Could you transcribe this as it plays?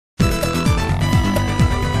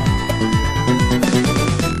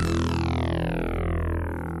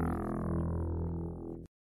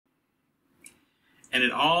And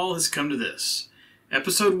it all has come to this.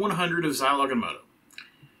 Episode 100 of Zilog and Moto.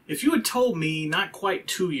 If you had told me not quite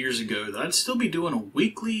 2 years ago that I'd still be doing a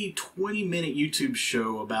weekly 20-minute YouTube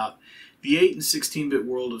show about the 8 and 16-bit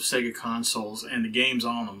world of Sega consoles and the games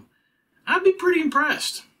on them, I'd be pretty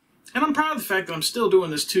impressed. And I'm proud of the fact that I'm still doing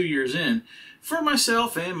this 2 years in for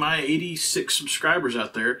myself and my 86 subscribers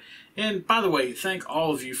out there. And by the way, thank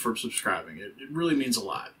all of you for subscribing. It really means a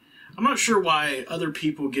lot. I'm not sure why other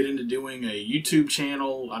people get into doing a YouTube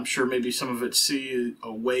channel. I'm sure maybe some of it see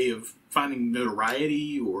a way of finding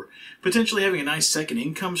notoriety or potentially having a nice second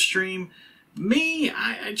income stream. Me,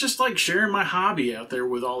 I just like sharing my hobby out there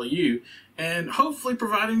with all of you and hopefully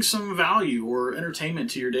providing some value or entertainment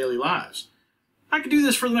to your daily lives. I could do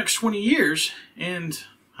this for the next 20 years, and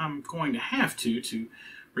I'm going to have to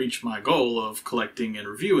reach my goal of collecting and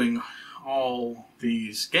reviewing all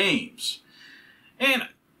these games. And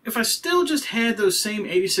if I still just had those same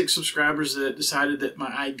 86 subscribers that decided that my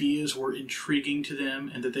ideas were intriguing to them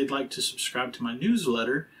and that they'd like to subscribe to my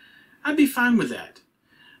newsletter, I'd be fine with that.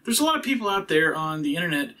 There's a lot of people out there on the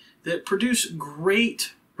internet that produce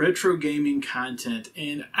great retro gaming content,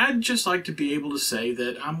 and I'd just like to be able to say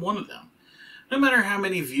that I'm one of them, no matter how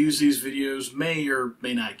many views these videos may or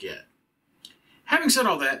may not get. Having said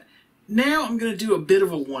all that, now I'm going to do a bit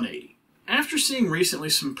of a 180. After seeing recently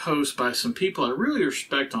some posts by some people I really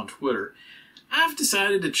respect on Twitter, I've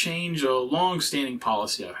decided to change a long-standing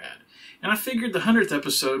policy I've had, and I figured the 100th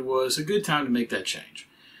episode was a good time to make that change.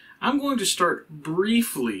 I'm going to start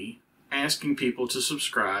briefly asking people to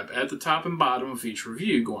subscribe at the top and bottom of each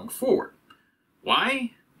review going forward.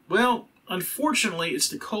 Why? Well, unfortunately, it's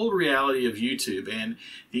the cold reality of YouTube and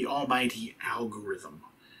the almighty algorithm.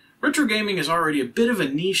 Retro gaming is already a bit of a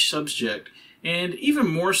niche subject, and even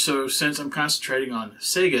more so since I'm concentrating on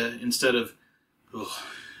Sega instead of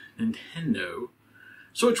Nintendo.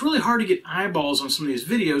 So it's really hard to get eyeballs on some of these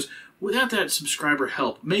videos without that subscriber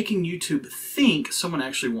help, making YouTube think someone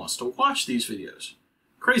actually wants to watch these videos.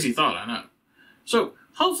 Crazy thought, I know. So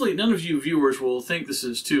hopefully none of you viewers will think this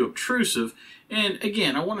is too obtrusive, and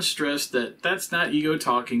again, I want to stress that that's not ego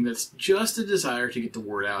talking, that's just a desire to get the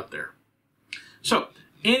word out there. So,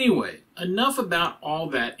 anyway, enough about all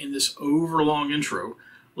that in this overlong intro.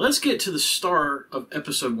 Let's get to the star of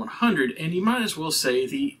episode 100, and you might as well say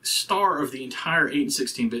the star of the entire 8 and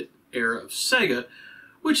 16-bit era of Sega,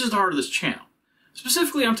 which is the heart of this channel.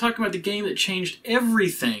 Specifically, I'm talking about the game that changed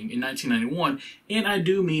everything in 1991, and I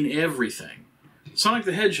do mean everything. Sonic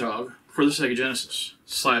the Hedgehog for the Sega Genesis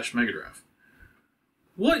 / Mega Drive.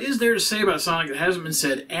 What is there to say about Sonic that hasn't been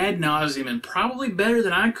said ad nauseum and probably better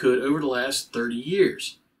than I could over the last 30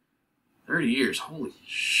 years? 30 years, holy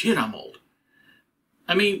shit, I'm old.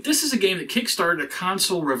 I mean, this is a game that kickstarted a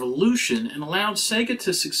console revolution and allowed Sega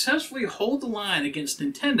to successfully hold the line against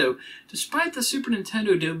Nintendo despite the Super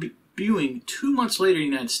Nintendo debuting 2 months later in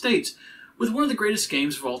the United States with one of the greatest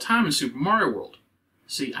games of all time in Super Mario World.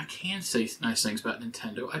 See, I can say nice things about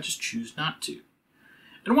Nintendo, I just choose not to.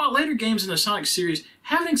 And while later games in the Sonic series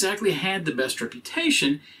haven't exactly had the best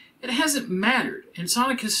reputation, it hasn't mattered, and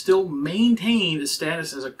Sonic has still maintained its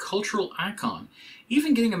status as a cultural icon,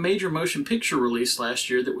 even getting a major motion picture release last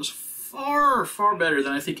year that was far, far better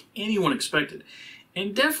than I think anyone expected,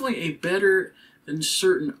 and definitely a better than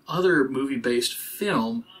certain other movie-based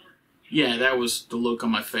film. Yeah, that was the look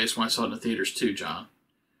on my face when I saw it in the theaters too, John.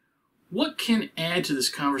 What can add to this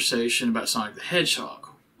conversation about Sonic the Hedgehog?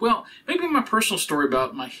 Well, maybe my personal story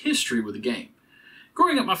about my history with the game.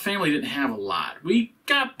 Growing up, my family didn't have a lot. We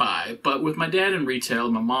got by, but with my dad in retail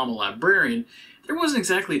and my mom a librarian, there wasn't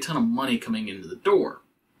exactly a ton of money coming into the door.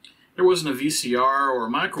 There wasn't a VCR or a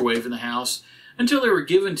microwave in the house until they were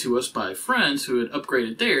given to us by friends who had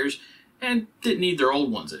upgraded theirs and didn't need their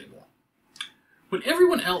old ones anymore. When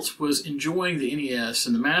everyone else was enjoying the NES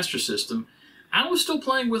and the Master System, I was still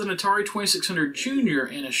playing with an Atari 2600 Junior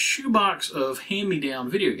and a shoebox of hand-me-down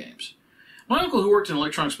video games. My uncle, who worked in an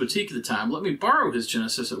electronics boutique at the time, let me borrow his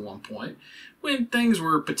Genesis at one point when things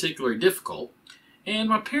were particularly difficult, and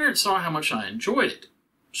my parents saw how much I enjoyed it.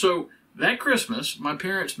 So that Christmas, my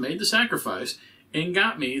parents made the sacrifice and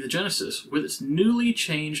got me the Genesis with its newly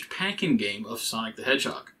changed pack-in game of Sonic the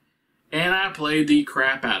Hedgehog. And I played the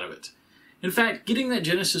crap out of it. In fact, getting that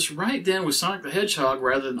Genesis right then with Sonic the Hedgehog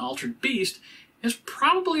rather than Altered Beast is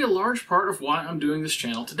probably a large part of why I'm doing this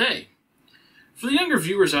channel today. For the younger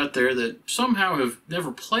viewers out there that somehow have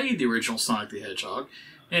never played the original Sonic the Hedgehog,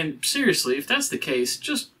 and seriously, if that's the case,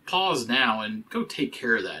 just pause now and go take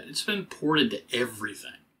care of that. It's been ported to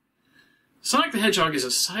everything. Sonic the Hedgehog is a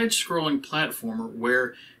side-scrolling platformer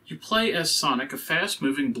where You play as Sonic, a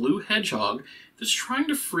fast-moving blue hedgehog that's trying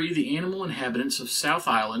to free the animal inhabitants of South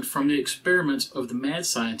Island from the experiments of the mad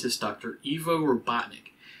scientist Dr. Ivo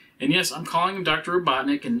Robotnik. And yes, I'm calling him Dr.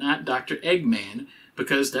 Robotnik and not Dr. Eggman,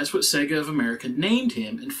 because that's what Sega of America named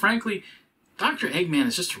him, and frankly, Dr. Eggman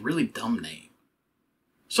is just a really dumb name.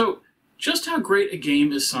 So, just how great a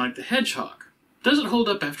game is Sonic the Hedgehog? Does it hold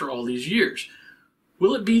up after all these years?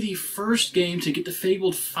 Will it be the first game to get the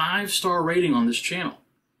fabled 5-star rating on this channel?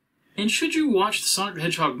 And should you watch the Sonic the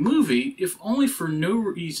Hedgehog movie, if only for no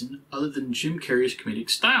reason other than Jim Carrey's comedic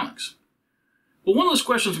stylings? Well, one of those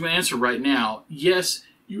questions I'm going to answer right now, yes,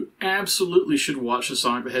 you absolutely should watch the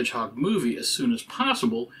Sonic the Hedgehog movie as soon as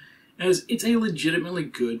possible, as it's a legitimately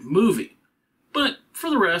good movie. But for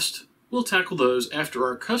the rest, we'll tackle those after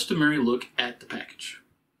our customary look at the package.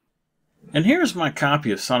 And here's my copy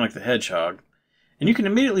of Sonic the Hedgehog, and you can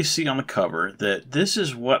immediately see on the cover that this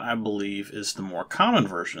is what I believe is the more common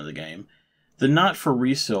version of the game, the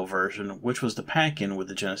not-for-resale version, which was the pack-in with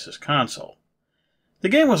the Genesis console. The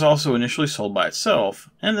game was also initially sold by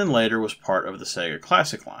itself, and then later was part of the Sega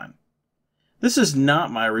Classic line. This is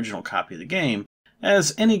not my original copy of the game,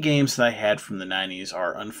 as any games that I had from the 90s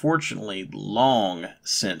are unfortunately long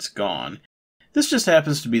since gone. This just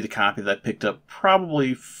happens to be the copy that I picked up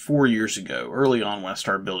probably 4 years ago, early on when I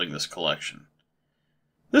started building this collection.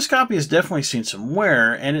 This copy has definitely seen some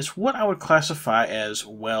wear, and it's what I would classify as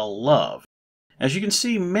well-loved. As you can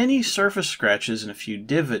see, many surface scratches and a few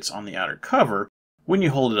divots on the outer cover when you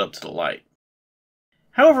hold it up to the light.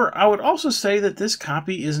 However, I would also say that this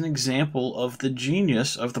copy is an example of the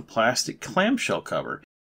genius of the plastic clamshell cover,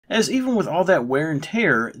 as even with all that wear and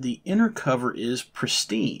tear, the inner cover is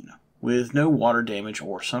pristine, with no water damage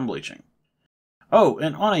or sun bleaching. Oh,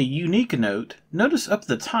 and on a unique note, notice up at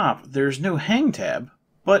the top there's no hang tab,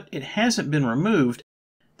 but it hasn't been removed.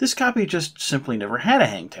 This copy just simply never had a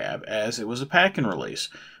hang tab, as it was a pack-in release,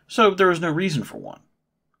 so there was no reason for one.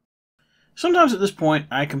 Sometimes at this point,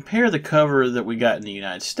 I compare the cover that we got in the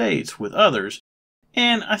United States with others,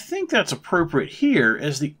 and I think that's appropriate here,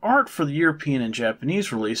 as the art for the European and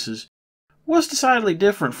Japanese releases was decidedly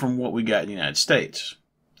different from what we got in the United States.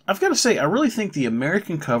 I've got to say, I really think the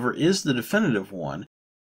American cover is the definitive one.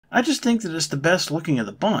 I just think that it's the best looking of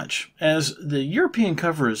the bunch, as the European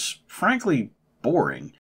cover is frankly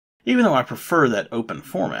boring, even though I prefer that open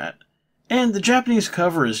format, and the Japanese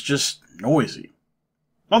cover is just noisy.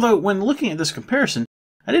 Although, when looking at this comparison,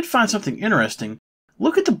 I did find something interesting.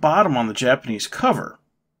 Look at the bottom on the Japanese cover.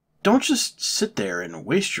 Don't just sit there and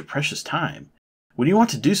waste your precious time. When you want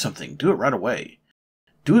to do something, do it right away.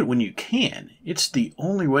 Do it when you can. It's the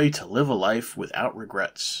only way to live a life without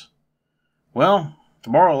regrets. Well, to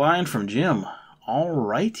borrow a line from Jim,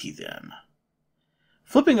 alrighty then.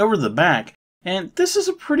 Flipping over to the back, and this is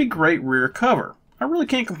a pretty great rear cover. I really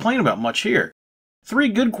can't complain about much here. 3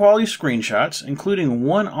 good quality screenshots, including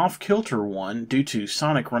one off-kilter one due to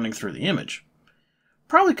Sonic running through the image.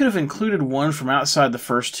 Probably could have included one from outside the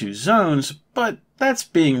first 2 zones, but that's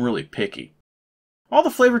being really picky. All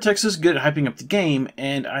the flavor text is good at hyping up the game,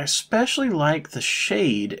 and I especially like the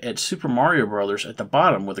shade at Super Mario Bros. At the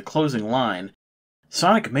bottom with the closing line,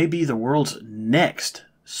 "Sonic may be the world's next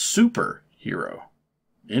superhero."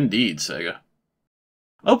 Indeed, Sega.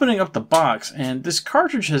 Opening up the box, and this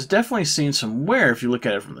cartridge has definitely seen some wear if you look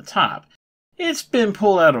at it from the top. It's been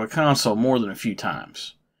pulled out of a console more than a few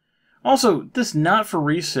times. Also, this not for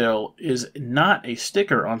resale is not a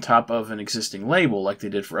sticker on top of an existing label like they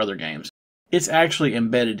did for other games. It's actually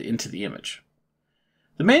embedded into the image.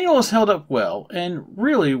 The manual is held up well, and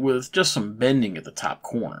really with just some bending at the top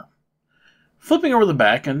corner. Flipping over the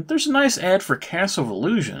back, and there's a nice ad for Castle of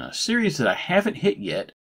Illusion, a series that I haven't hit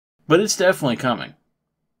yet, but it's definitely coming.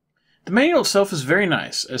 The manual itself is very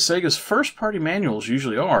nice, as Sega's first-party manuals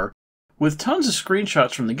usually are, with tons of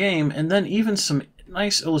screenshots from the game and then even some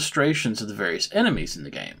nice illustrations of the various enemies in the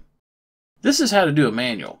game. This is how to do a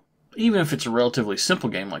manual, even if it's a relatively simple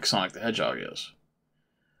game like Sonic the Hedgehog is.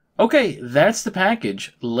 Okay, that's the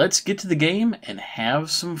package. Let's get to the game and have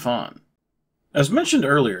some fun. As mentioned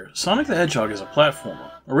earlier, Sonic the Hedgehog is a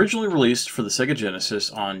platformer, originally released for the Sega Genesis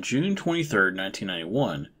on June 23,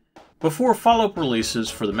 1991, before follow-up releases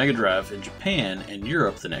for the Mega Drive in Japan and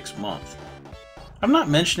Europe the next month. I'm not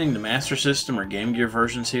mentioning the Master System or Game Gear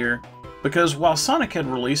versions here, because while Sonic had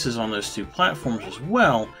releases on those 2 platforms as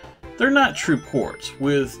well, they're not true ports,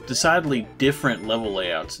 with decidedly different level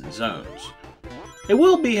layouts and zones. It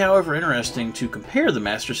will be, however, interesting to compare the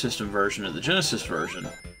Master System version to the Genesis version,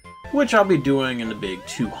 which I'll be doing in the big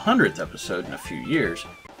 200th episode in a few years,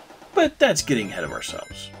 but that's getting ahead of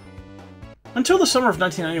ourselves. Until the summer of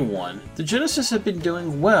 1991, the Genesis had been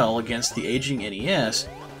doing well against the aging NES,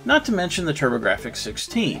 not to mention the TurboGrafx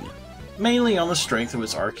 16, mainly on the strength of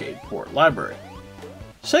its arcade port library.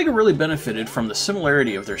 Sega really benefited from the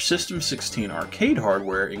similarity of their System 16 arcade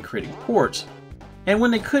hardware in creating ports, and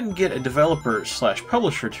when they couldn't get a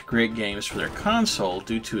developer/publisher to create games for their console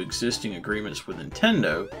due to existing agreements with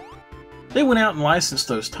Nintendo, they went out and licensed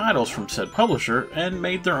those titles from said publisher and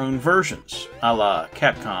made their own versions, a la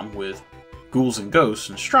Capcom with Ghouls and Ghosts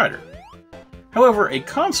and Strider. However, a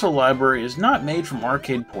console library is not made from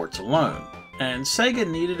arcade ports alone, and Sega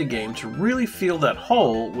needed a game to really fill that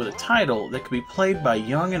hole with a title that could be played by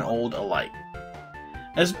young and old alike.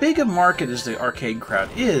 As big a market as the arcade crowd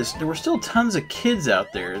is, there were still tons of kids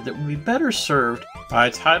out there that would be better served by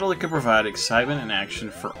a title that could provide excitement and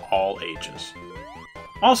action for all ages.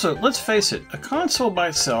 Also, let's face it, a console by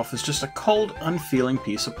itself is just a cold, unfeeling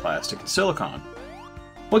piece of plastic and silicon.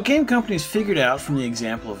 What game companies figured out from the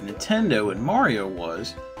example of Nintendo and Mario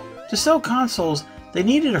was, to sell consoles, they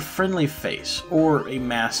needed a friendly face, or a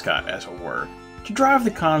mascot as it were, to drive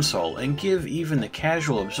the console and give even the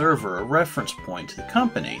casual observer a reference point to the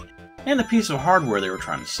company and the piece of hardware they were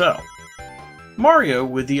trying to sell. Mario,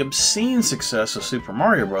 with the obscene success of Super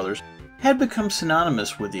Mario Bros., had become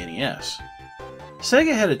synonymous with the NES.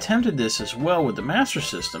 Sega had attempted this as well with the Master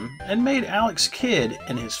System and made Alex Kidd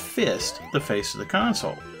and his fist the face of the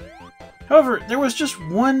console. However, there was just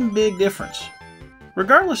one big difference.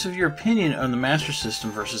 Regardless of your opinion on the Master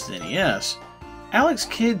System versus the NES, Alex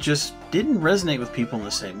Kidd just didn't resonate with people in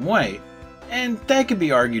the same way, and that could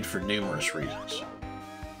be argued for numerous reasons.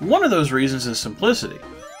 One of those reasons is simplicity.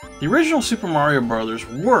 The original Super Mario Bros.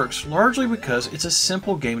 Works largely because it's a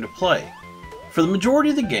simple game to play. For the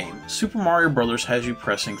majority of the game, Super Mario Bros. Has you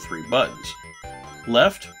pressing 3 buttons: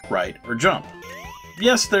 left, right, or jump.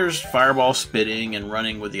 Yes, there's fireball spitting and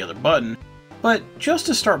running with the other button, but just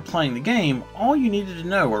to start playing the game, all you needed to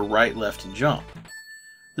know were right, left, and jump.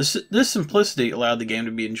 This simplicity allowed the game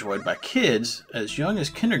to be enjoyed by kids as young as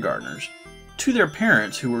kindergartners to their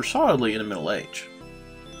parents who were solidly in the middle age.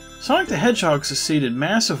 Sonic the Hedgehog succeeded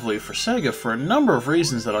massively for Sega for a number of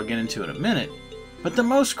reasons that I'll get into in a minute, but the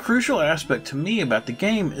most crucial aspect to me about the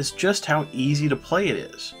game is just how easy to play it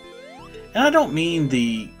is. And I don't mean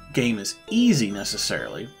the game is easy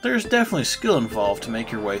necessarily, there's definitely skill involved to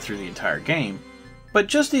make your way through the entire game, but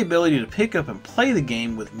just the ability to pick up and play the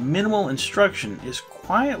game with minimal instruction is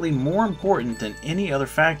quietly more important than any other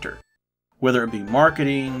factor, whether it be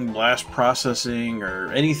marketing, blast processing,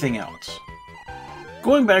 or anything else.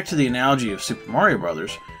 Going back to the analogy of Super Mario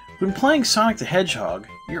Bros., when playing Sonic the Hedgehog,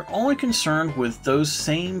 you're only concerned with those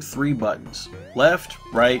same 3 buttons: left,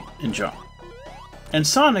 right, and jump. And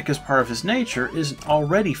Sonic, as part of his nature, is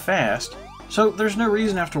already fast, so there's no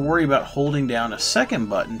reason to have to worry about holding down a second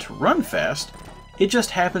button to run fast, it just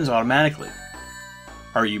happens automatically.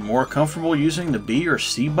 Are you more comfortable using the B or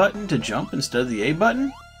C button to jump instead of the A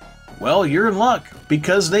button? Well, you're in luck,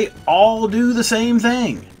 because they all do the same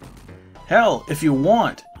thing! Hell, if you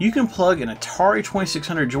want, you can plug an Atari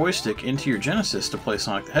 2600 joystick into your Genesis to play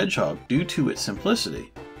Sonic the Hedgehog due to its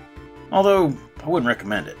simplicity. Although, I wouldn't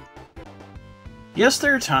recommend it. Yes,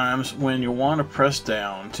 there are times when you'll want to press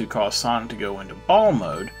down to cause Sonic to go into ball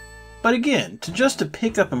mode, but again, just to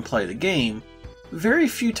pick up and play the game, very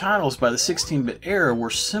few titles by the 16-bit era were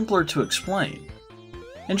simpler to explain.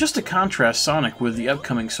 And just to contrast Sonic with the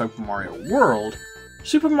upcoming Super Mario World,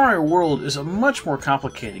 Super Mario World is a much more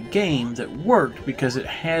complicated game that worked because it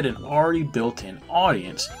had an already built-in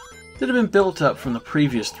audience that had been built up from the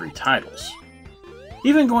previous 3 titles.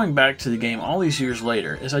 Even going back to the game all these years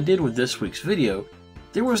later, as I did with this week's video,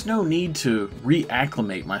 there was no need to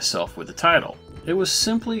reacclimate myself with the title. It was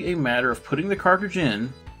simply a matter of putting the cartridge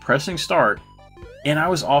in, pressing start, and I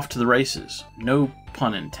was off to the races. No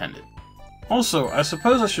pun intended. Also, I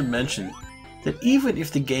suppose I should mention that even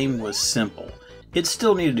if the game was simple, it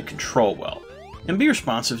still needed to control well, and be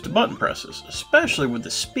responsive to button presses, especially with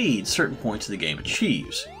the speed certain points of the game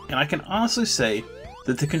achieves, and I can honestly say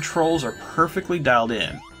that the controls are perfectly dialed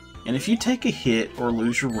in, and if you take a hit or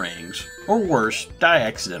lose your rings, or worse, die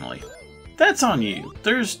accidentally, that's on you.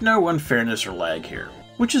 There's no unfairness or lag here,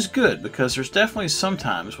 which is good because there's definitely some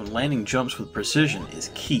times when landing jumps with precision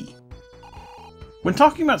is key. When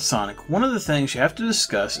talking about Sonic, one of the things you have to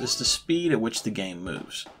discuss is the speed at which the game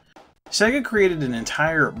moves. Sega created an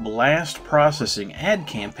entire blast processing ad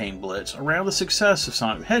campaign blitz around the success of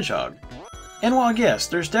Sonic the Hedgehog, and while yes,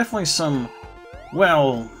 there's definitely some,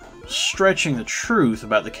 well, stretching the truth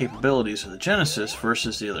about the capabilities of the Genesis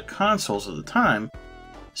versus the other consoles of the time,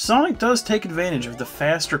 Sonic does take advantage of the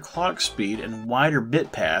faster clock speed and wider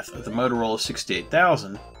bit path of the Motorola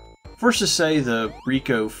 68000 versus, say, the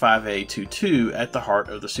Ricoh 5A22 at the heart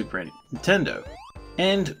of the Super Nintendo.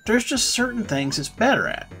 and there's just certain things it's better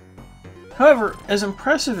at. However, as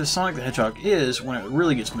impressive as Sonic the Hedgehog is when it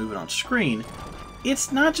really gets moving on screen,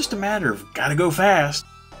 it's not just a matter of gotta go fast,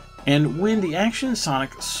 and when the action in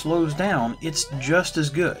Sonic slows down, it's just as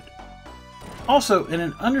good. Also, in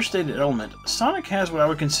an understated element, Sonic has what I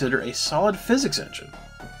would consider a solid physics engine.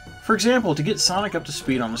 For example, to get Sonic up to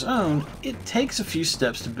speed on his own, it takes a few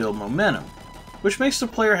steps to build momentum, which makes the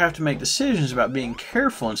player have to make decisions about being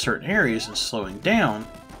careful in certain areas and slowing down,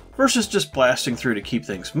 versus just blasting through to keep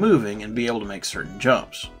things moving and be able to make certain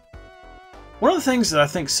jumps. One of the things that I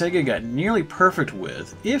think Sega got nearly perfect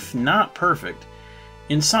with, if not perfect,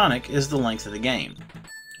 in Sonic is the length of the game.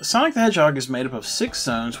 Sonic the Hedgehog is made up of 6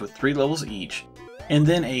 zones with 3 levels each, and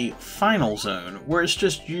then a final zone where it's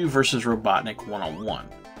just you versus Robotnik one-on-one.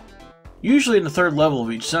 Usually in the 3rd level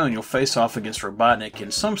of each zone you'll face off against Robotnik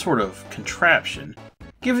in some sort of contraption,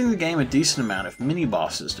 giving the game a decent amount of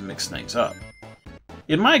mini-bosses to mix things up.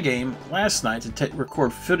 In my game, last night to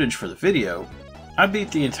record footage for the video, I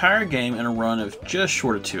beat the entire game in a run of just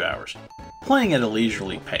short of 2 hours, playing at a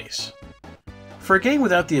leisurely pace. For a game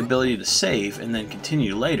without the ability to save and then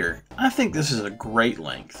continue later, I think this is a great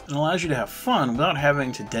length and allows you to have fun without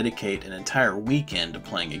having to dedicate an entire weekend to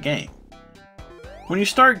playing a game. When you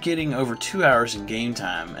start getting over 2 hours in game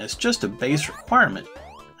time as just a base requirement,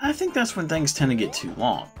 I think that's when things tend to get too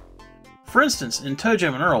long. For instance, in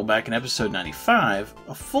ToeJam and Earl back in episode 95,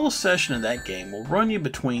 a full session of that game will run you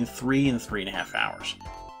between 3 and 3.5 hours.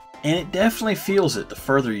 And it definitely feels it the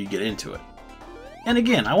further you get into it. And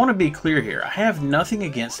again, I want to be clear here, I have nothing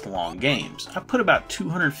against long games. I put about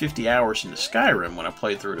 250 hours into Skyrim when I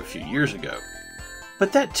played through it a few years ago.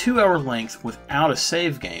 But that 2-hour length without a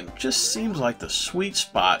save game just seems like the sweet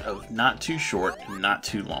spot of not too short and not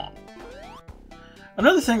too long.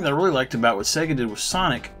 Another thing that I really liked about what Sega did with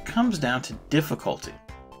Sonic comes down to difficulty.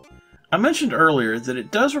 I mentioned earlier that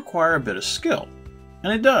it does require a bit of skill,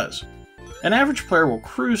 and it does. An average player will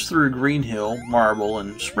cruise through Green Hill, Marble,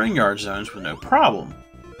 and Spring Yard zones with no problem,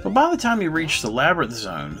 but by the time you reach the Labyrinth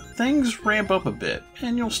zone, things ramp up a bit,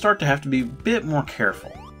 and you'll start to have to be a bit more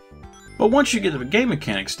careful. But once you get the game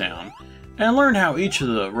mechanics down, and learn how each of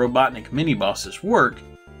the Robotnik mini-bosses work,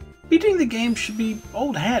 beating the game should be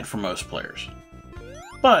old hat for most players.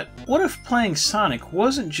 But what if playing Sonic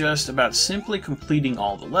wasn't just about simply completing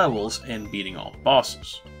all the levels and beating all the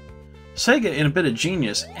bosses? Sega, in a bit of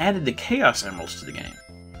genius, added the Chaos Emeralds to the game.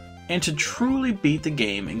 And to truly beat the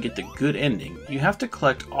game and get the good ending, you have to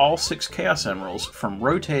collect all 6 Chaos Emeralds from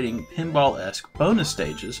rotating pinball-esque bonus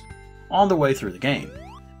stages all the way through the game.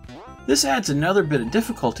 This adds another bit of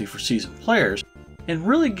difficulty for seasoned players, and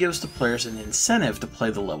really gives the players an incentive to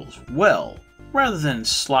play the levels well, rather than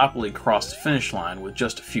sloppily cross the finish line with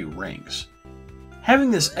just a few rings.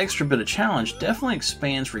 Having this extra bit of challenge definitely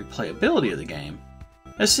expands replayability of the game,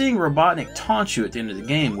 as seeing Robotnik taunt you at the end of the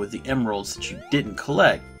game with the emeralds that you didn't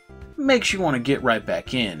collect makes you want to get right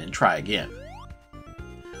back in and try again.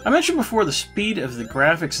 I mentioned before the speed of the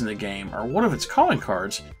graphics in the game are one of its calling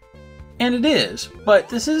cards, and it is, but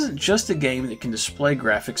this isn't just a game that can display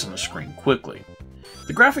graphics on the screen quickly.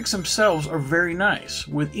 The graphics themselves are very nice,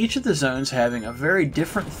 with each of the zones having a very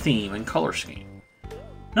different theme and color scheme.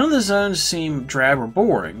 None of the zones seem drab or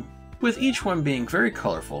boring, with each one being very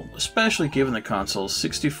colorful, especially given the console's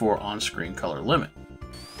 64 on-screen color limit.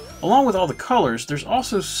 Along with all the colors, there's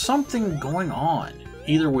also something going on,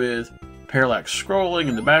 either with parallax scrolling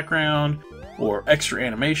in the background, or extra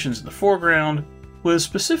animations in the foreground, with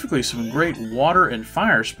specifically some great water and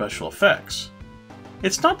fire special effects.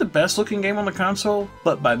 It's not the best looking game on the console,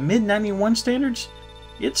 but by mid-91 standards,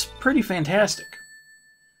 it's pretty fantastic.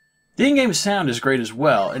 The in-game sound is great as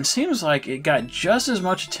well, and seems like it got just as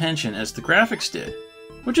much attention as the graphics did,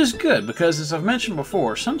 which is good because, as I've mentioned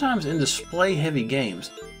before, sometimes in display-heavy games,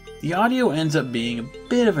 the audio ends up being a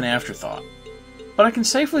bit of an afterthought. But I can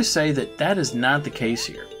safely say that that is not the case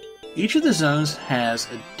here. Each of the zones has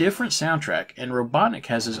a different soundtrack, and Robotnik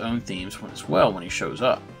has his own themes as well when he shows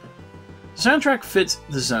up. The soundtrack fits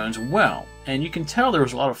the zones well, and you can tell there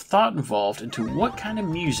was a lot of thought involved into what kind of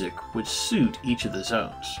music would suit each of the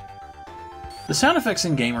zones. The sound effects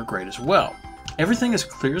in-game are great as well. Everything is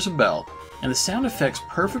clear as a bell, and the sound effects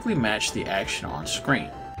perfectly match the action on screen.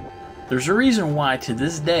 There's a reason why to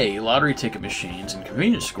this day lottery ticket machines and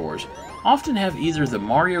convenience stores often have either the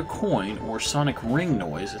Mario coin or Sonic ring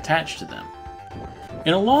noise attached to them.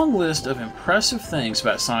 In a long list of impressive things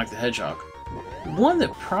about Sonic the Hedgehog, one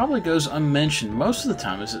that probably goes unmentioned most of the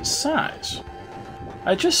time is its size.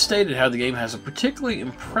 I just stated how the game has a particularly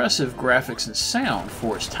impressive graphics and sound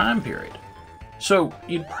for its time period. So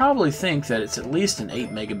you'd probably think that it's at least an 8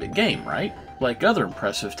 megabit game, right? Like other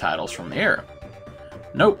impressive titles from the era.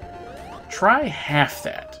 Nope. Try half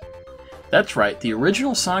that. That's right, the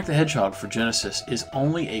original Sonic the Hedgehog for Genesis is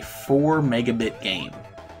only a 4 megabit game.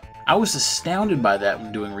 I was astounded by that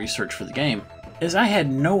when doing research for the game, as I had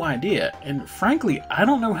no idea, and frankly, I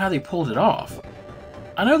don't know how they pulled it off.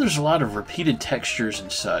 I know there's a lot of repeated textures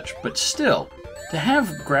and such, but still, to have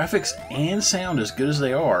graphics and sound as good as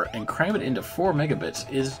they are and cram it into 4 megabits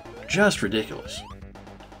is just ridiculous.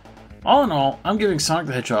 All in all, I'm giving Sonic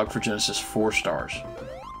the Hedgehog for Genesis 4 stars.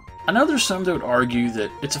 I know there's some that would argue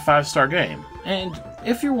that it's a 5-star game, and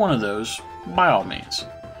if you're one of those, by all means.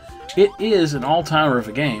 It is an all-timer of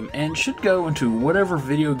a game and should go into whatever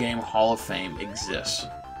video game Hall of Fame exists.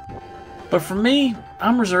 But for me,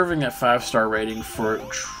 I'm reserving that 5-star rating for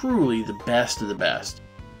truly the best of the best.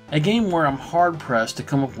 A game where I'm hard-pressed to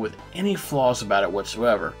come up with any flaws about it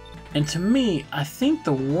whatsoever. And to me, I think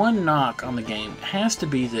the one knock on the game has to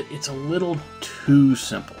be that it's a little too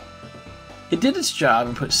simple. It did its job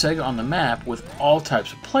and put Sega on the map with all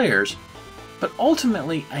types of players, but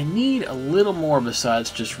ultimately I need a little more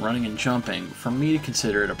besides just running and jumping for me to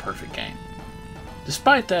consider it a perfect game.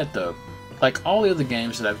 Despite that though, like all the other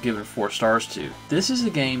games that I've given 4 stars to, this is a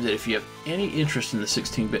game that if you have any interest in the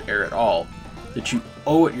 16-bit era at all, that you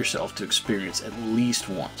owe it yourself to experience at least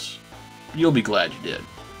once. You'll be glad you did.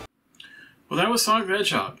 Well, that was Sonic the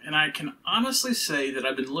Hedgehog, and I can honestly say that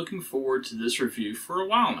I've been looking forward to this review for a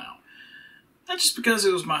while now. Not just because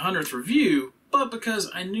it was my 100th review, but because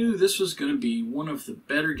I knew this was going to be one of the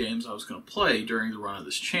better games I was going to play during the run of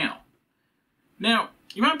this channel. Now,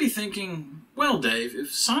 you might be thinking, well Dave,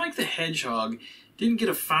 if Sonic the Hedgehog didn't get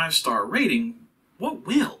a 5-star rating, what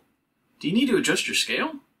will? Do you need to adjust your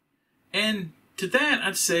scale? And to that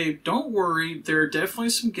I'd say, don't worry, there are definitely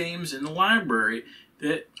some games in the library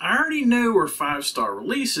that I already know are 5-star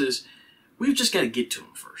releases, we've just got to get to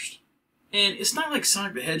them first. And it's not like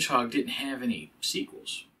Sonic the Hedgehog didn't have any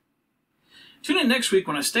sequels. Tune in next week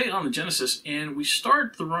when I stay on the Genesis and we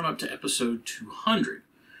start the run-up to episode 200.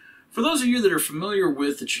 For those of you that are familiar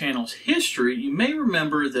with the channel's history, you may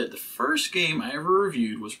remember that the first game I ever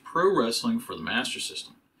reviewed was Pro Wrestling for the Master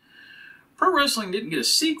System. Pro Wrestling didn't get a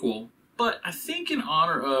sequel, but I think in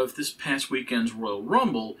honor of this past weekend's Royal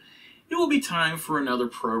Rumble, it will be time for another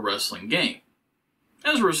pro wrestling game.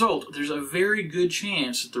 As a result, there's a very good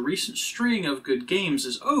chance that the recent string of good games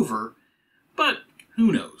is over, but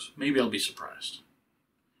who knows, maybe I'll be surprised.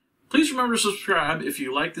 Please remember to subscribe if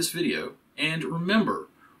you like this video, and remember,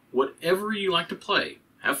 whatever you like to play,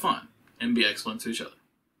 have fun, and be excellent to each other.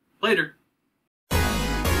 Later.